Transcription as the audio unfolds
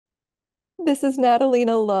This is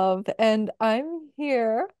Natalina Love, and I'm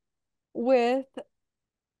here with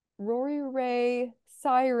Rory Ray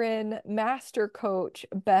Siren Master Coach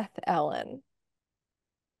Beth Ellen.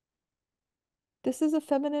 This is a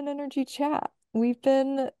feminine energy chat. We've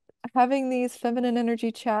been having these feminine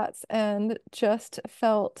energy chats and just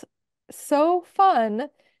felt so fun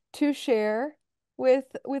to share with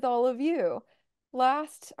all of you.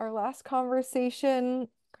 Our last conversation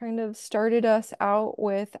kind of started us out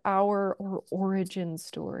with our origin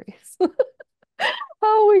stories.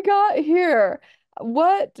 How we got here.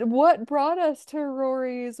 What brought us to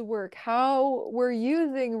Rory's work? How we're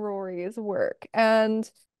using Rory's work and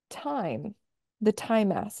time, the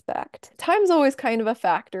time aspect. Time's always kind of a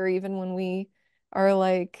factor, even when we are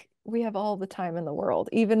like, we have all the time in the world.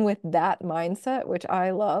 Even with that mindset, which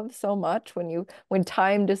I love so much, when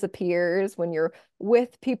time disappears, when you're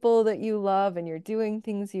with people that you love and you're doing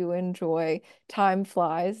things you enjoy, time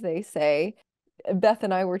flies, they say. Beth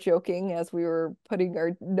and I were joking as we were putting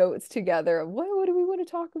our notes together of what do we want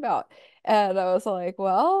to talk about? And I was like,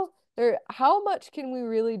 well, how much can we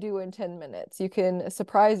really do in 10 minutes? You can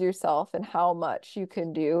surprise yourself in how much you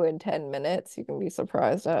can do in 10 minutes. You can be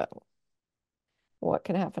surprised at what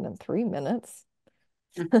can happen in 3 minutes.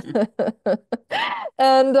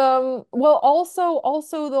 And well,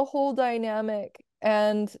 also the whole dynamic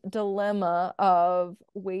and dilemma of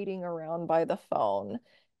waiting around by the phone.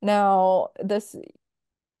 Now, this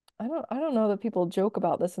I don't know that people joke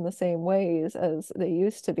about this in the same ways as they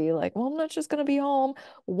used to be like, well, I'm not just gonna be home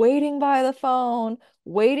waiting by the phone,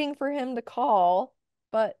 waiting for him to call.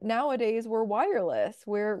 But nowadays we're wireless,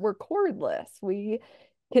 we're cordless. We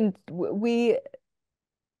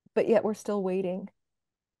but yet we're still waiting.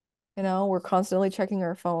 We're constantly checking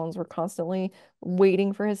our phones. We're constantly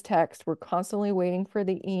waiting for his text. We're constantly waiting for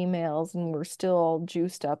the emails, and we're still all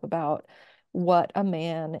juiced up about what a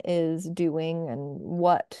man is doing and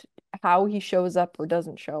how he shows up or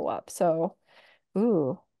doesn't show up. So,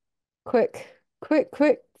 ooh, quick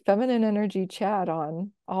feminine energy chat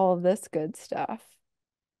on all of this good stuff.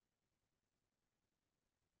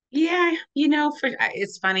 Yeah,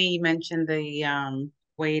 it's funny you mentioned the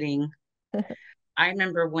waiting. I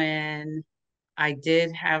remember when I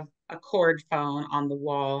did have a cord phone on the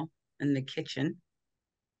wall in the kitchen.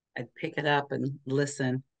 I'd pick it up and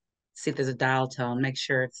listen, see if there's a dial tone, make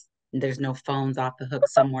sure there's no phones off the hook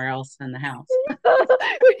somewhere else in the house.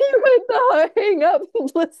 When you had to hang up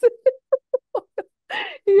and listen.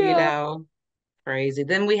 You Yeah. know, Crazy.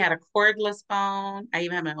 Then we had a cordless phone. I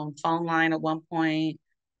even had my own phone line at one point.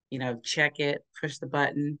 Check it, push the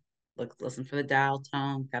button, listen for the dial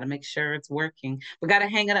tone. Got to make sure it's working. We got to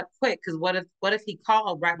hang it up quick because what if he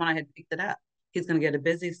called right when I had picked it up? He's gonna get a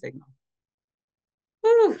busy signal.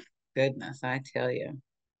 Whew, goodness, I tell you,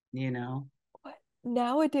 you know. What?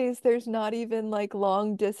 Nowadays, there's not even like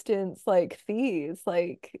long distance like fees.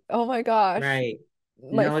 Like, oh my gosh, Right.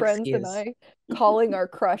 my No friends and excuse. I calling our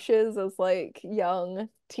crushes as like young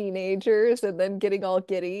teenagers and then getting all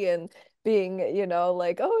giddy and being,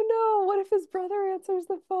 like, oh no, what if his brother answers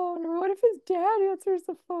the phone? Or what if his dad answers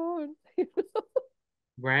the phone?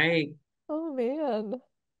 Right. Oh man.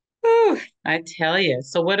 Whew, I tell you.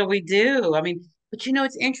 So what do we do? I mean, but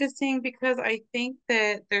it's interesting because I think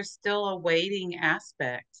that there's still a waiting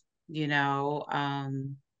aspect, you know.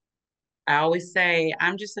 I always say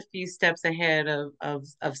I'm just a few steps ahead of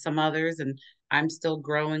some others, and I'm still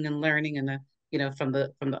growing and learning, and from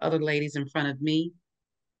the other ladies in front of me.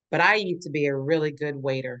 But I used to be a really good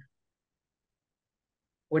waiter.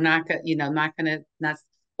 We're not gonna, not gonna not,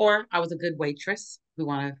 or I was a good waitress. We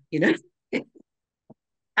want to,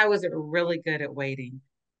 I was really good at waiting,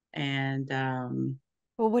 and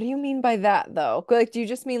Well, what do you mean by that though? Like, do you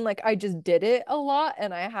just mean like I just did it a lot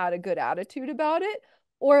and I had a good attitude about it?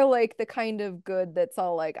 Or like the kind of good that's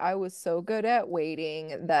all like I was so good at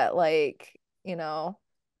waiting that like,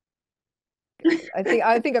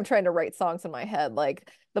 I think I'm trying to write songs in my head. Like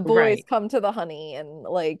the boys right, come to the honey and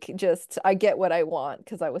like just I get what I want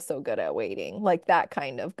because I was so good at waiting. Like that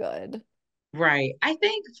kind of good. right. I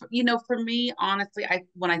think for me, honestly, I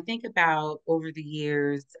when I think about over the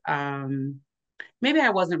years, maybe I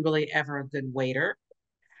wasn't really ever a good waiter.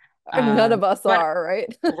 None of us But are,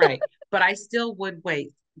 right? right, but I still would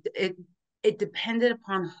wait. It it depended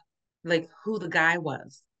upon like who the guy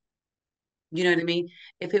was. You know what I mean?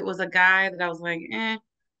 If it was a guy that I was like,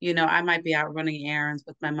 I might be out running errands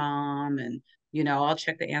with my mom, and I'll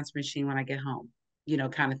check the answer machine when I get home,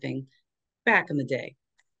 kind of thing. Back in the day,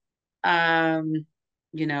 um,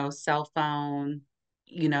 cell phone,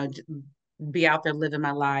 you know, j- be out there living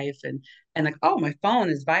my life, and like, oh, my phone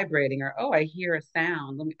is vibrating, or oh, I hear a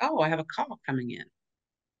sound. Oh, I have a call coming in.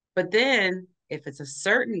 But then if it's a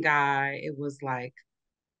certain guy, it was like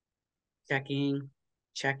checking,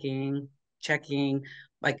 checking, checking.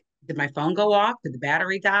 Like, did my phone go off? Did the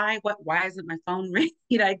battery die? Why isn't my phone ringing?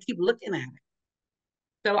 I keep looking at it.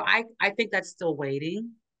 So I think that's still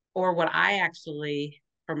waiting. Or what I actually,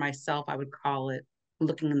 for myself, I would call it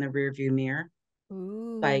looking in the rearview mirror.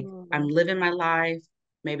 Like I'm Ooh. living my life.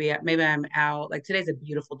 Maybe I'm out. Like today's a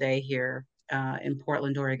beautiful day here in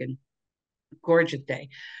Portland, Oregon. Gorgeous day.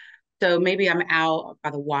 So maybe I'm out by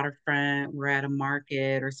the waterfront, we're at a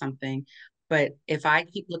market or something. But if I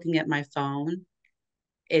keep looking at my phone,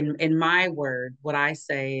 in my word, what I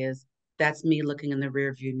say is that's me looking in the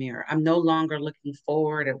rearview mirror. I'm no longer looking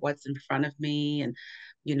forward at what's in front of me and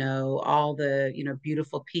all the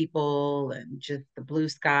beautiful people and just the blue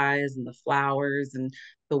skies and the flowers and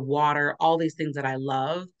the water, all these things that I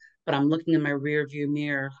love. But I'm looking in my rearview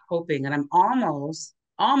mirror, hoping, and I'm almost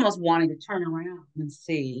wanting to turn around and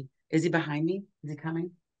see, is he behind me? Is he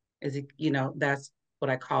coming? Is he, that's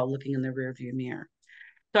what I call looking in the rearview mirror.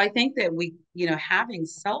 So I think that having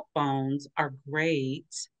cell phones are great,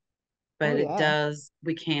 Oh but yeah.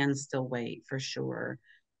 we can still wait for sure.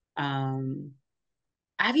 Um,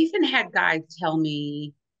 I've even had guys tell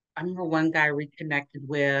me, I remember one guy I reconnected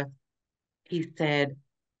with, he said,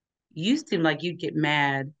 you seem like you'd get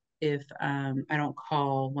mad if I don't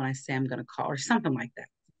call when I say I'm going to call or something like that.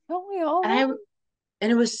 Don't we all And though?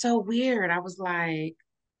 and it was so weird. I was like,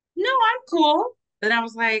 no, I'm cool. Then I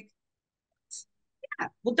was like,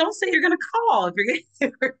 well, don't say you're going to call if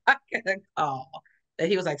if you're not going to call. And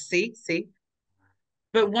he was like, see.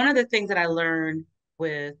 But one of the things that I learned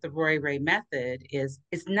with the Rori Raye method is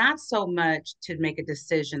it's not so much to make a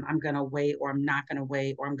decision, I'm going to wait or I'm not going to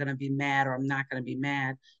wait or I'm going to be mad or I'm not going to be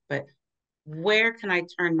mad, but where can I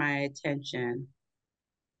turn my attention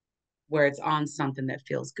where it's on something that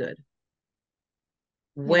feels good?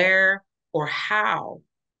 Yeah. Where or how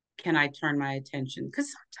can I turn my attention?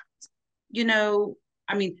 Because you know,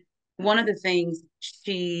 I mean, one of the things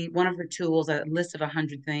one of her tools, a list of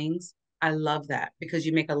 100 things. I love that because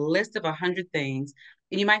you make a list of 100 things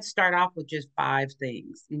and you might start off with just 5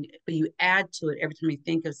 things, but you add to it every time you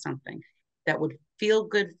think of something that would feel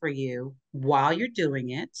good for you while you're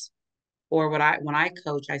doing it. Or when I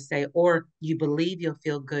coach, I say, or you believe you'll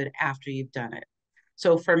feel good after you've done it.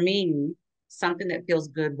 So for me, something that feels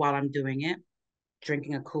good while I'm doing it,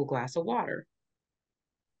 drinking a cool glass of water,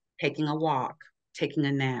 taking a walk, taking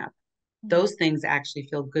a nap. Mm. Those things actually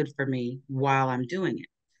feel good for me while I'm doing it.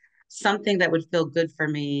 Something that would feel good for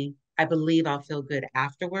me, I believe I'll feel good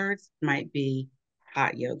afterwards, might be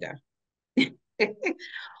hot yoga.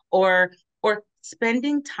 or or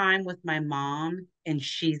spending time with my mom and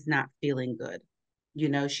she's not feeling good.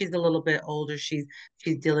 She's a little bit older. She's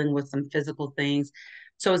dealing with some physical things.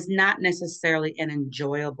 So it's not necessarily an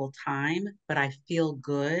enjoyable time, but I feel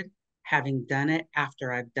good having done it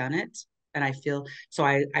after I've done it. And I feel so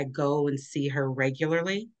I go and see her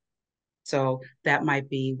regularly. So that might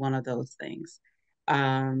be one of those things.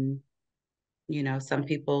 Um, some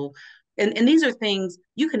people, and these are things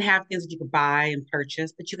you can have things that you could buy and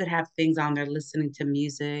purchase, but you could have things on there listening to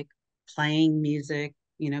music, playing music,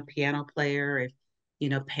 piano player, if,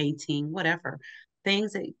 painting, whatever,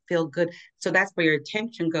 things that feel good. So that's where your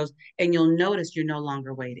attention goes, and you'll notice you're no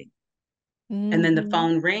longer waiting. And then the Hmm.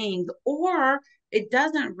 phone rings, or it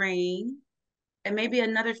doesn't ring, and maybe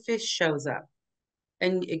another fish shows up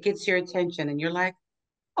and it gets your attention, and you're like,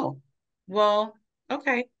 oh, well,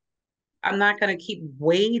 okay. I'm not going to keep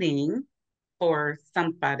waiting for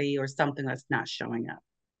somebody or something that's not showing up.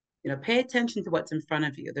 Pay attention to what's in front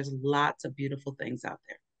of you. There's lots of beautiful things out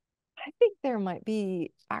there. I think there might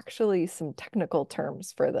be actually some technical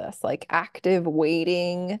terms for this, like active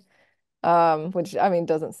waiting, which I mean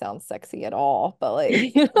doesn't sound sexy at all, but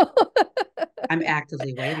like, I'm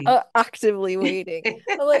actively waiting. actively waiting.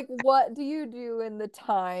 But like, what do you do in the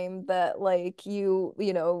time that like you're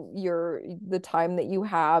the time that you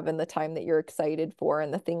have and the time that you're excited for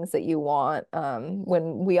and the things that you want,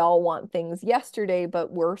 when we all want things yesterday,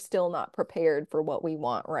 but we're still not prepared for what we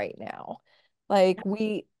want right now. Like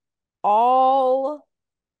we all,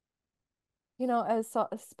 as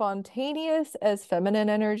spontaneous as feminine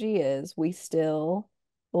energy is, we still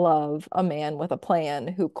love a man with a plan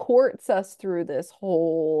who courts us through this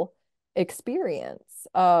whole experience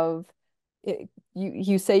of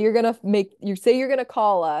you say you're gonna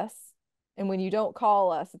call us. And when you don't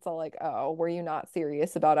call us, it's all like, oh, were you not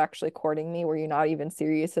serious about actually courting me? Were you not even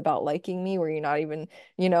serious about liking me? Were you not even,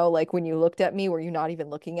 like when you looked at me, were you not even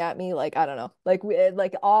looking at me? Like, I don't know. Like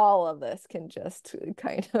like all of this can just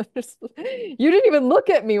kind of just, you didn't even look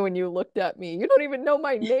at me when you looked at me. You don't even know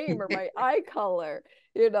my name or my eye color,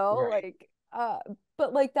 Right. like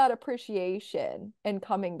but like that appreciation and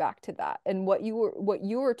coming back to that. And what you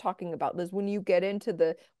were talking about is when you get into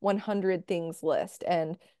the 100 things list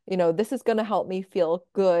and this is going to help me feel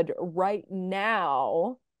good right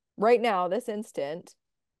now, this instant.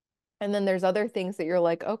 And then there's other things that you're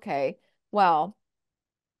like, okay, well,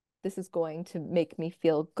 this is going to make me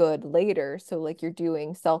feel good later. So, like, you're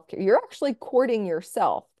doing self-care. You're actually courting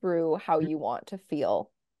yourself through how you want to feel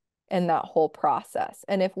in that whole process.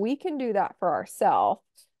 And if we can do that for ourselves,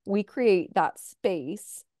 we create that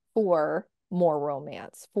space for more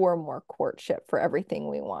romance, for more courtship, for everything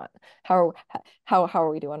we want. How are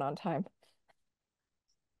we doing on time?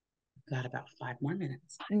 Got about 5 more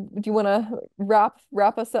minutes. Do you want to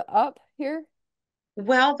wrap us up here?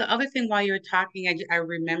 Well, the other thing while you were talking, I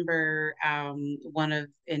remember one of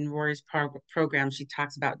in Rory's program, she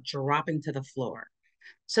talks about dropping to the floor.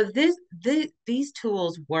 So these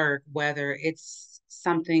tools work whether it's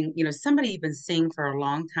something, somebody you've been seeing for a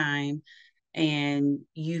long time and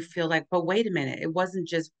you feel like, but wait a minute, it wasn't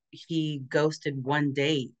just he ghosted one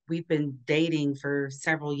date. We've been dating for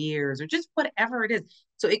several years or just whatever it is.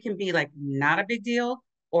 So it can be like not a big deal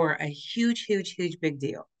or a huge, huge, huge big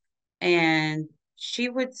deal. And she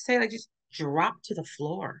would say, like, just drop to the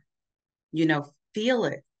floor, feel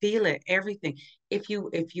it, everything. If you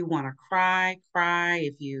want to cry, cry.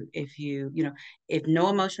 If no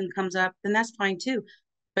emotion comes up, then that's fine too.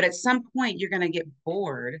 But at some point, you're going to get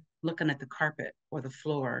bored looking at the carpet or the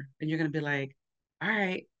floor, and you're going to be like, all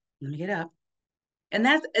right, let me get up. And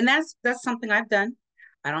that's something I've done.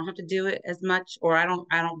 I don't have to do it as much, or I don't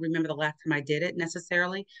remember the last time I did it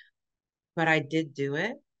necessarily, but I did do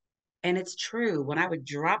it. And it's true. When I would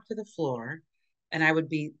drop to the floor and I would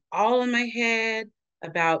be all in my head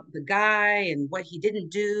about the guy and what he didn't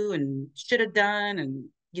do and should have done and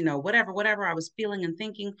whatever I was feeling and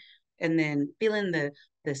thinking, and then feeling the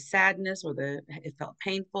sadness or the it felt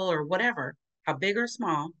painful or whatever, how big or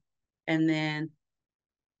small. And then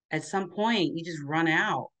at some point you just run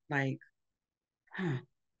out like, huh.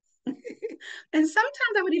 And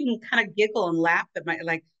sometimes I would even kind of giggle and laugh at my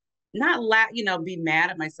like not laugh, be mad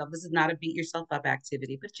at myself. This is not a beat yourself up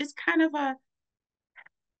activity, but just kind of a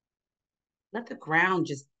let the ground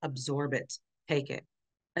just absorb it, take it.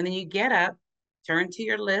 And then you get up, turn to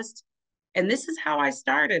your list. And this is how I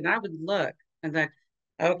started. And I would look and like,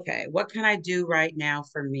 okay, what can I do right now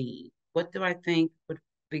for me? What do I think would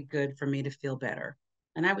be good for me to feel better?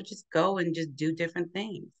 And I would just go and just do different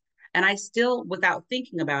things. And I still, without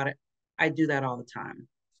thinking about it, I do that all the time.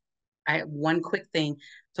 I one quick thing,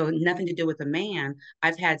 so nothing to do with a man.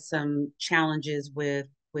 I've had some challenges with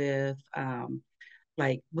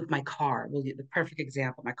like with my car. Well, the perfect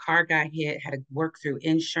example. My car got hit, had to work through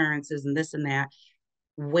insurances and this and that.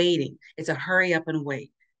 Waiting. It's a hurry up and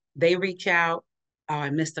wait. They reach out. Oh, I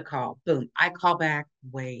missed a call. Boom. I call back.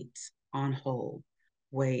 Wait. On hold.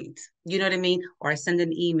 Wait. You know what I mean? Or I send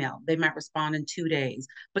an email. They might respond in 2 days.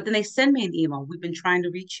 But then they send me an email. We've been trying to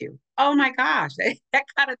reach you. Oh my gosh. That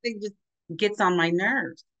kind of thing just gets on my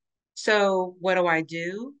nerves. So what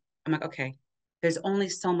do? I'm like, okay, there's only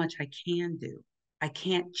so much I can do. I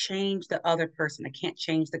can't change the other person. I can't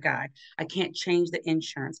change the guy. I can't change the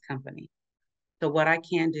insurance company. So what I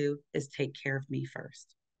can do is take care of me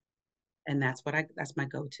first. And that's my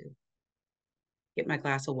go-to. Get my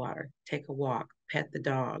glass of water, take a walk, pet the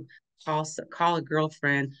dog, call a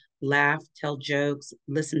girlfriend, laugh, tell jokes,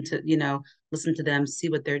 listen to them, see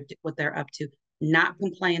what they're up to, not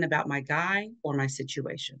complain about my guy or my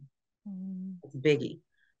situation. Mm. It's biggie.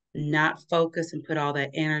 Not focus and put all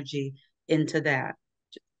that energy into that.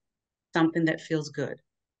 Something that feels good.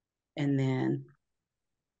 And then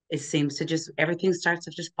it seems to just everything starts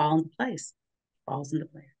to just fall into place. Falls into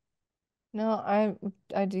place. No,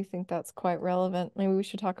 I do think that's quite relevant. Maybe we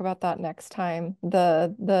should talk about that next time.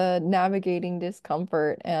 The navigating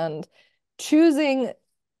discomfort and choosing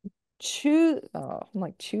I'm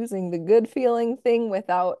like choosing the good feeling thing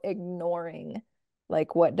without ignoring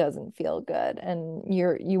like what doesn't feel good. And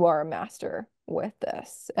you are a master with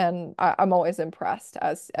this. And I'm always impressed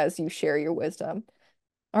as you share your wisdom.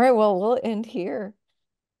 All right, well, we'll end here.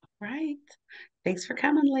 Right. Thanks for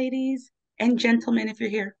coming, ladies and gentlemen, if you're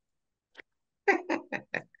here.